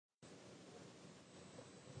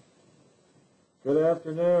Good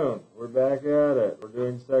afternoon. We're back at it. We're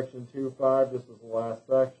doing section 2.5. This is the last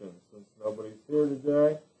section. Since nobody's here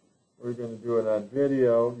today, we're going to do it on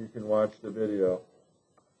video. You can watch the video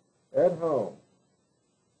at home.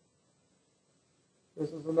 This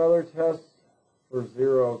is another test for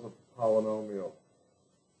zeros of a polynomial.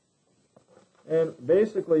 And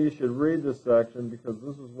basically, you should read this section because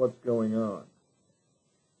this is what's going on.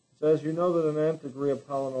 It says, you know that an nth degree of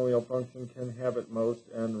polynomial function can have at most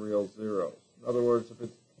n real zeros. In other words, if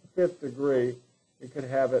it's fifth degree, it could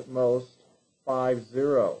have at most 5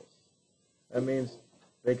 zeros. That means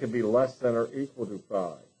they could be less than or equal to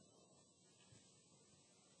 5.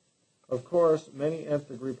 Of course, many nth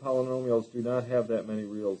degree polynomials do not have that many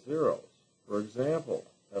real zeros. For example,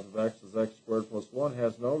 f of x is x squared plus 1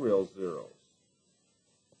 has no real zeros.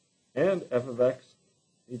 And f of x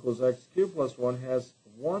equals x cubed plus 1 has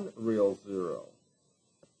one real zero.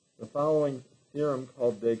 The following theorem,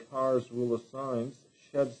 called Descartes' rule of signs,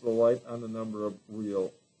 sheds the light on the number of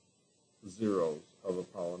real zeros of a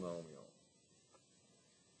polynomial.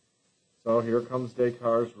 So here comes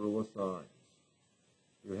Descartes' rule of signs.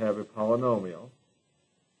 You have a polynomial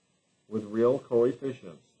with real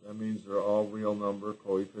coefficients. That means they're all real number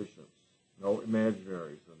coefficients. No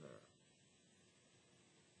imaginaries in there.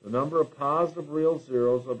 The number of positive real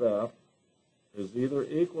zeros of f is either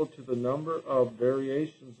equal to the number of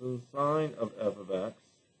variations in sign of f of x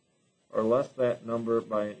or less that number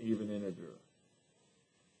by an even integer.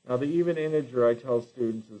 Now the even integer, I tell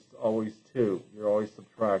students, is always 2. You're always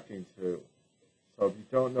subtracting 2. So if you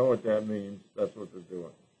don't know what that means, that's what they're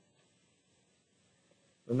doing.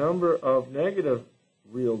 The number of negative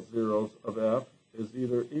real zeros of f is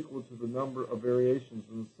either equal to the number of variations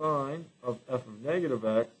in sign of f of negative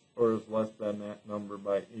x or is less than that number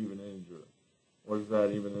by an even integer. What is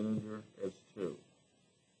that even integer? It's 2.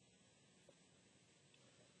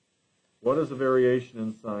 What does a variation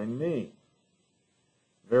in sign mean?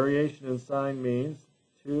 Variation in sign means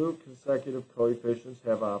two consecutive coefficients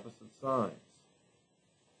have opposite signs.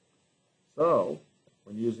 So,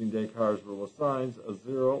 when using Descartes' rule of signs, a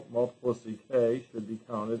zero multiplicity k should be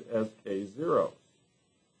counted as k zeros.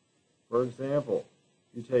 For example,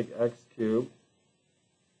 you take x cubed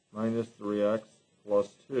minus 3x plus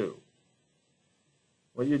 2.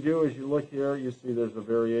 What you do is you look here, you see there's a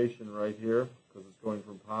variation right here because it's going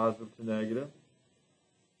from positive to negative,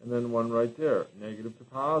 and then one right there, negative to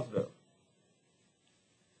positive.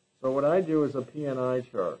 So what I do is a P&I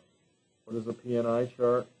chart. What is a P&I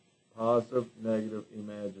chart? Positive, negative,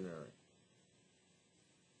 imaginary.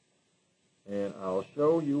 And I'll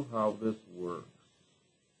show you how this works.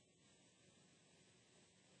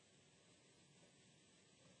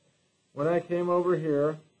 When I came over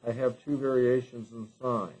here, I have two variations in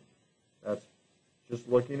sign. That's just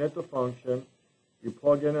looking at the function. You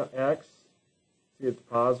plug in an x, see it's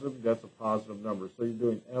positive, that's a positive number. So you're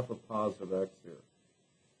doing f of positive x here.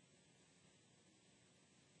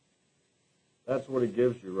 That's what it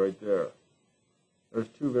gives you right there. There's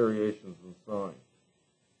two variations in sign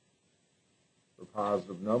for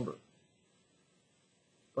positive numbers.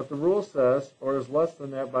 But the rule says, or is less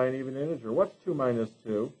than that by an even integer. What's 2 minus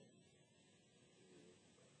 2?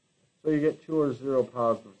 So you get 2 or 0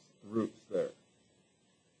 positive roots there.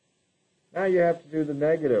 Now you have to do the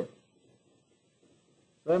negative.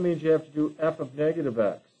 So that means you have to do f of negative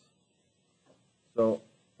x. So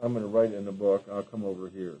I'm going to write it in the book. I'll come over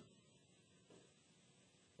here.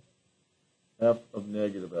 F of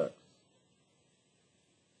negative x.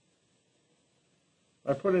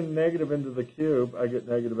 If I put a negative into the cube, I get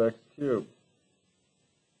negative x cubed.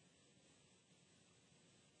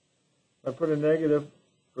 If I put a negative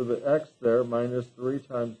for the x there, minus 3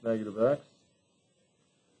 times negative x,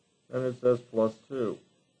 and it says plus 2.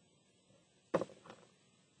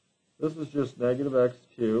 This is just negative x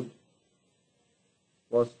cubed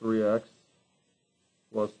plus 3x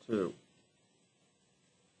plus 2.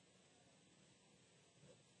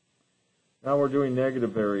 Now we're doing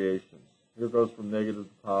negative variations. Here goes from negative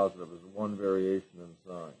to positive. There's one variation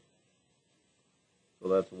in sign. So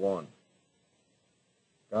that's 1.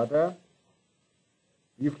 Got that?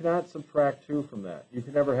 You cannot subtract 2 from that. You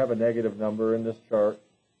can never have a negative number in this chart.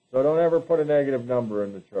 So don't ever put a negative number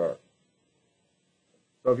in the chart.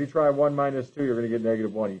 So if you try 1 minus 2, you're going to get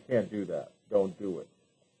negative 1. You can't do that. Don't do it.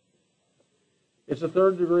 It's a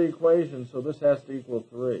third degree equation, so this has to equal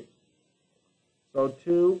 3. So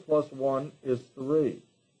 2 plus 1 is 3,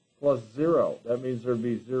 plus 0. That means there would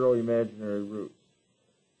be 0 imaginary roots.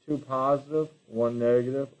 2 positive, 1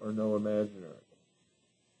 negative, or no imaginary.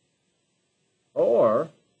 Or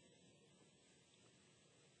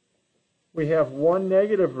we have 1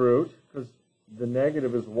 negative root, because the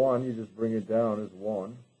negative is 1. You just bring it down as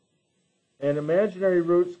 1. And imaginary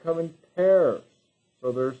roots come in pairs.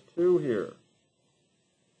 So there's 2 here.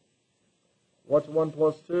 What's 1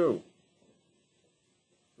 plus 2?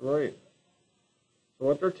 3. So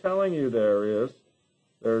what they're telling you there is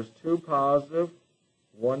there's 2 positive,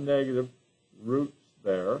 1 negative roots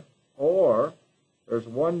there, or there's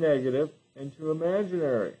 1 negative and 2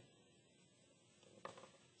 imaginary.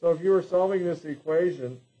 So if you were solving this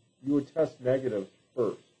equation, you would test negatives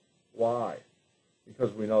first. Why?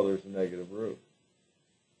 Because we know there's a negative root.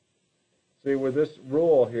 See, with this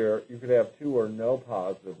rule here, you could have 2 or no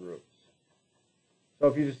positive roots. So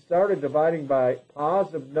if you just started dividing by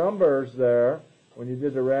positive numbers there, when you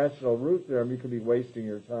did the rational root theorem, you could be wasting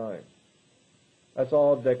your time. That's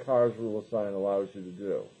all Descartes' rule of sign allows you to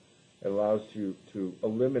do. It allows you to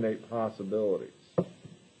eliminate possibilities.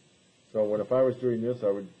 So if I was doing this, I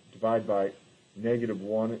would divide by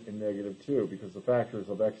 -1 and -2, because the factors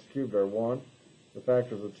of x cubed are 1, the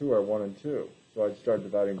factors of 2 are 1 and 2. So I'd start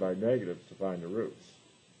dividing by negatives to find the roots.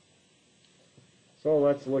 So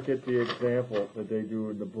let's look at the example that they do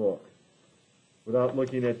in the book. Without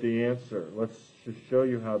looking at the answer, let's just show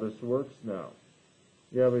you how this works now.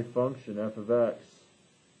 You have a function, f of x,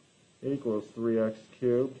 equals 3x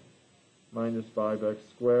cubed minus 5x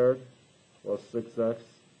squared plus 6x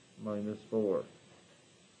minus 4.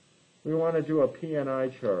 We want to do a P and I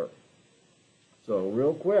chart. So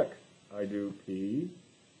real quick, I do P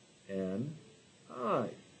and I.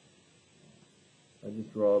 I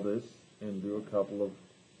just draw this and do a couple of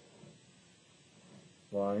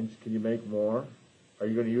lines. Can you make more? Are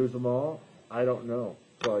you going to use them all? I don't know,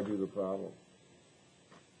 so I do the problem.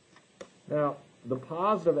 Now, the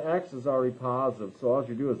positive x is already positive, so all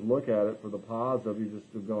you do is look at it for the positive. You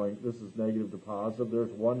just do going, this is negative to positive.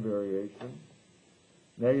 There's one variation.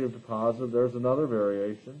 Negative to positive, there's another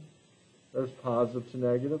variation. There's positive to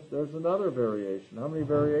negative, there's another variation. How many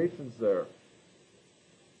variations there?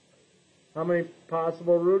 How many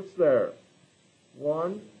possible roots there?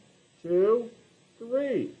 1, 2,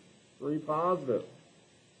 3. 3 positive.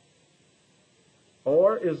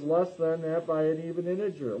 Or is less than that by an even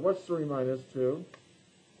integer. What's 3 minus 2?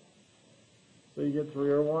 So you get 3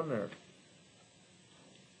 or 1 there.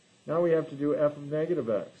 Now we have to do f of negative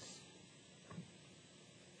x.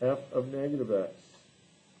 F of negative x.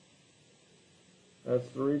 That's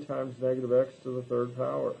 3 times negative x to the 3rd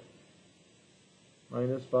power.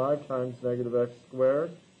 Minus 5 times negative x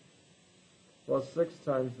squared. Plus 6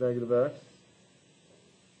 times negative x.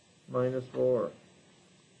 Minus 4.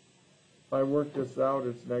 If I work this out,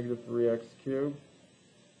 it's negative 3x cubed.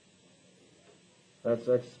 That's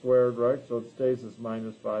x squared, right? So it stays as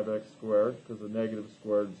minus 5x squared, because the negative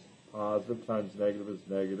squared is positive times negative is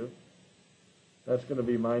negative. That's going to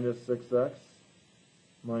be minus 6x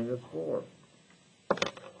minus 4.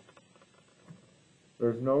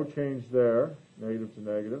 There's no change there. Negative to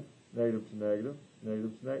negative, negative to negative,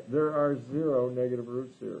 negative to negative. There are 0 negative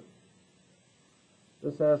roots here.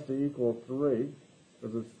 This has to equal 3,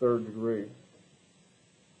 because it's 3rd degree.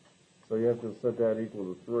 So you have to set that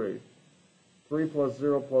equal to 3. 3 plus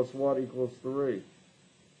 0 plus what equals 3?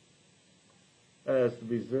 That has to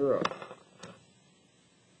be 0.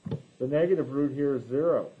 The negative root here is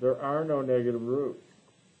 0. There are no negative roots.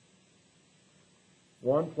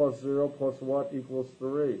 1 plus 0 plus what equals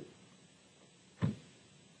 3?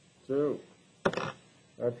 2.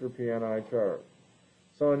 That's your PNI chart.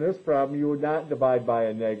 So in this problem, you would not divide by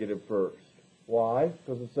a negative first. Why?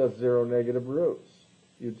 Because it says 0 negative roots.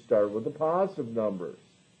 You'd start with the positive numbers.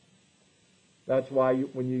 That's why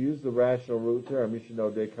when you use the rational root theorem, you should know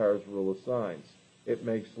Descartes' rule of signs. It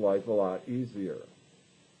makes life a lot easier.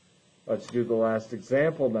 Let's do the last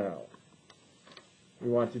example now. We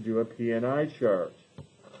want to do a P and I chart.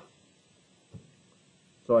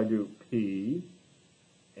 So I do P,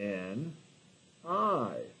 N,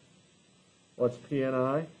 I. What's P and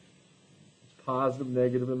I? It's positive,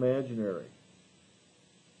 negative, imaginary.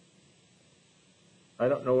 I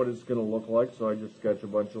don't know what it's going to look like, so I just sketch a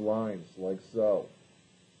bunch of lines, like so.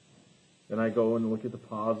 Then I go and look at the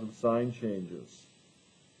positive sign changes.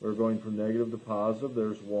 We're going from negative to positive,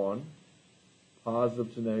 there's 1.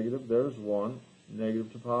 Positive to negative, there's 1.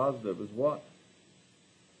 Negative to positive is what?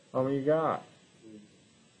 How many you got?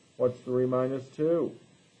 What's 3 minus 2?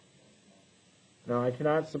 Now I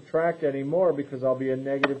cannot subtract any more because I'll be in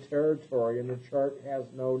negative territory and the chart has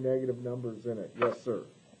no negative numbers in it. Yes, sir?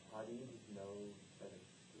 How do you know that it's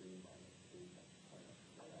 3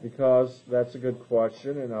 minus 2? Because that's a good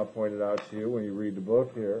question, and I'll point it out to you when you read the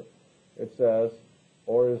book here. It says,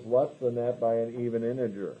 or is less than that by an even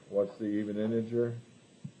integer. What's the even integer?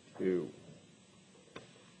 2.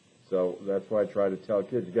 So that's why I try to tell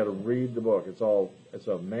kids, you got to read the book. It's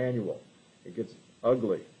a manual. It gets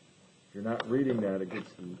ugly. If you're not reading that, it gets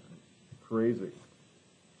crazy.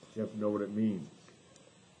 You have to know what it means.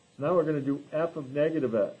 So now we're going to do f of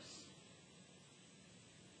negative x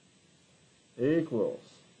equals,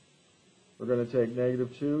 we're going to take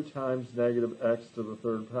negative 2 times negative x to the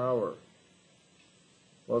third power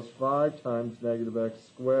plus 5 times negative x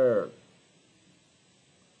squared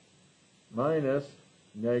minus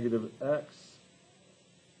negative x,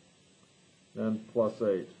 then plus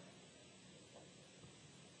 8.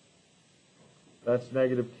 That's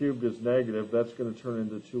negative cubed is negative. That's going to turn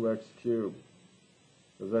into 2x cubed.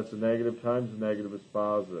 Because that's a negative times a negative is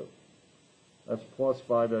positive. That's plus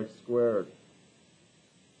 5x squared.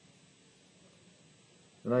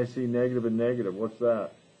 Then I see negative and negative. What's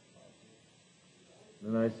that?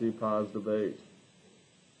 Then I see positive 8.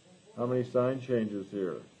 How many sign changes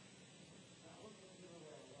here?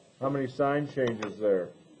 How many sign changes there?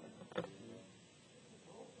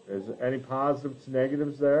 Is there any positives,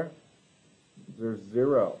 negatives there? There's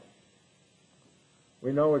 0.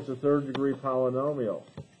 We know it's a third degree polynomial.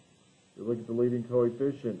 You look at the leading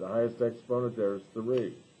coefficient, the highest exponent there is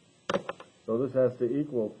 3. So this has to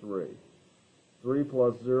equal 3. 3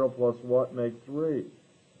 plus 0 plus what make 3?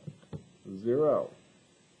 0.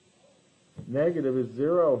 Negative is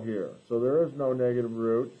 0 here, so there is no negative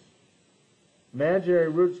roots. Imaginary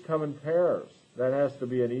roots come in pairs. That has to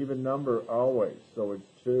be an even number always, so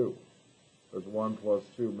it's 2. Because 1 plus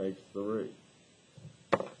 2 makes 3.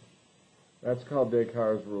 That's called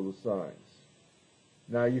Descartes' rule of signs.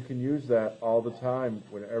 Now you can use that all the time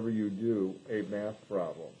whenever you do a math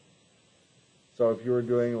problem. So if you were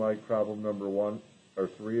doing like problem number 1 or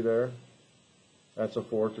 3 there, that's a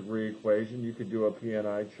fourth degree equation. You could do a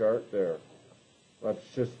P&I chart there. Let's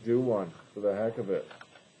just do one for the heck of it,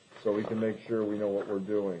 so we can make sure we know what we're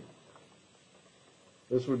doing.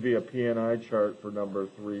 This would be a P&I chart for number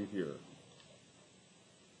 3 here.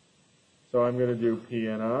 So I'm going to do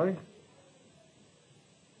P&I.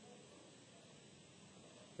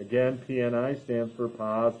 Again, P&I stands for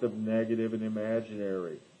positive, negative, and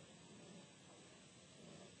imaginary.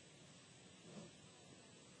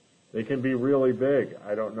 They can be really big.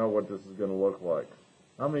 I don't know what this is going to look like.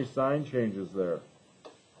 How many sign changes there?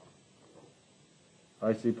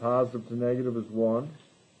 I see positive to negative is 1.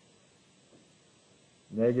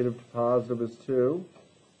 Negative to positive is 2.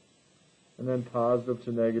 And then positive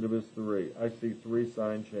to negative is 3. I see 3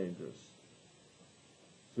 sign changes.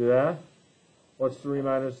 See that? What's 3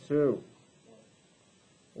 minus 2?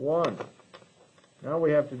 1. Now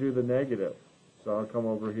we have to do the negative. So I'll come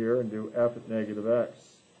over here and do f at negative x.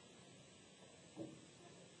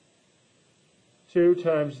 2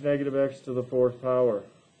 times negative x to the fourth power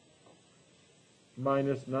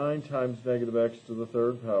minus 9 times negative x to the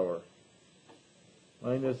third power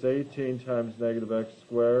minus 18 times negative x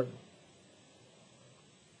squared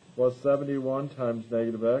plus 71 times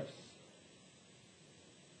negative x,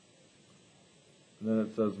 and then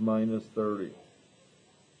it says minus 30.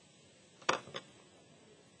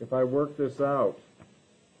 If I work this out,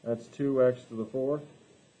 that's 2x to the fourth.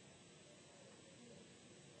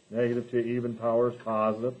 Negative to even power is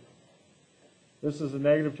positive. This is a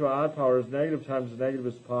negative to odd power. Is negative times negative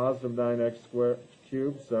is positive 9x squared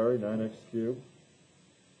cubed. Sorry, 9x cubed.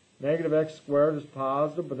 Negative x squared is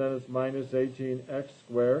positive, but then it's minus 18x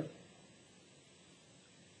squared.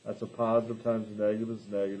 That's a positive times a negative is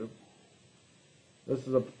negative. This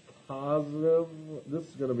is a positive. This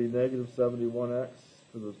is going to be negative 71x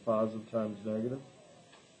because it's positive times negative,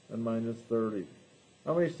 and minus 30.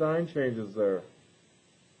 How many sign changes there?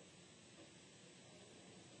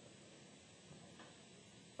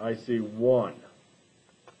 I see 1.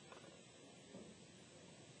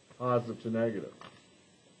 Positive to negative.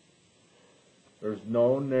 There's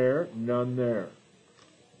none there, none there.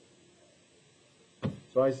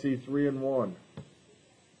 So I see 3 and 1.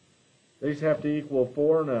 These have to equal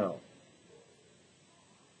 4 now.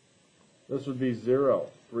 This would be 0.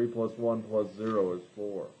 3 plus 1 plus 0 is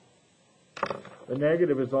 4. The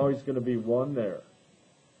negative is always going to be 1 there.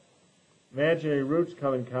 Imaginary roots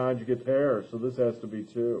come in conjugate pairs, so this has to be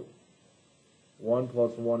 2. 1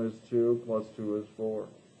 plus 1 is 2, plus 2 is 4.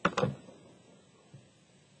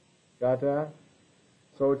 Got that?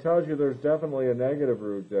 So it tells you there's definitely a negative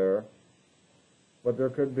root there, but there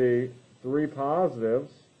could be 3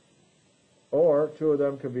 positives, or 2 of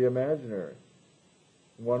them could be imaginary.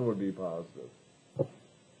 1 would be positive.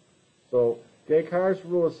 So Descartes'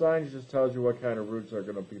 rule of signs just tells you what kind of roots are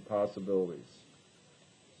going to be possibilities.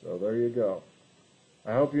 So there you go.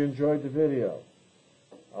 I hope you enjoyed the video.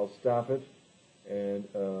 I'll stop it, and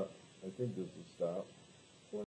I think this is stop.